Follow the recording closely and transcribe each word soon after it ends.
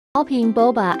Popping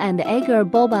boba and agar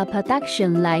boba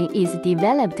production line is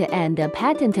developed and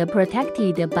patent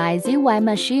protected by ZY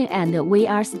machine, and we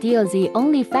are still the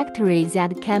only factory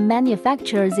that can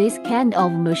manufacture this kind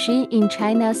of machine in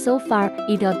China so far.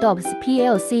 It adopts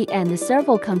PLC and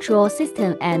servo control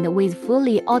system and with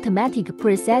fully automatic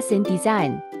processing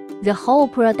design. The whole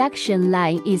production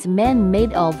line is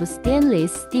made of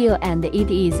stainless steel and it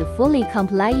is fully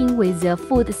complying with the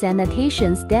food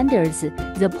sanitation standards.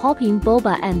 The popping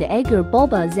boba and agar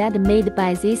boba that made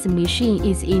by this machine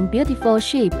is in beautiful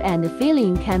shape and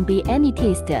filling can be any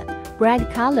taste, bright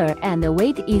color and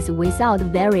weight is without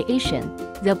variation.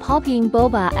 The popping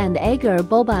boba and agar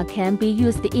boba can be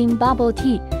used in bubble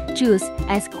tea, juice,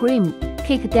 ice cream,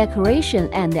 cake decoration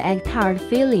and egg tart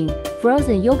filling,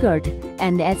 frozen yogurt,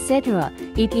 and etc.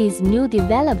 It is new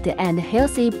developed and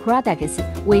healthy products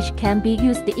which can be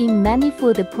used in many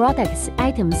food products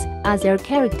items. Other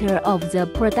character of the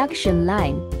production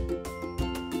line.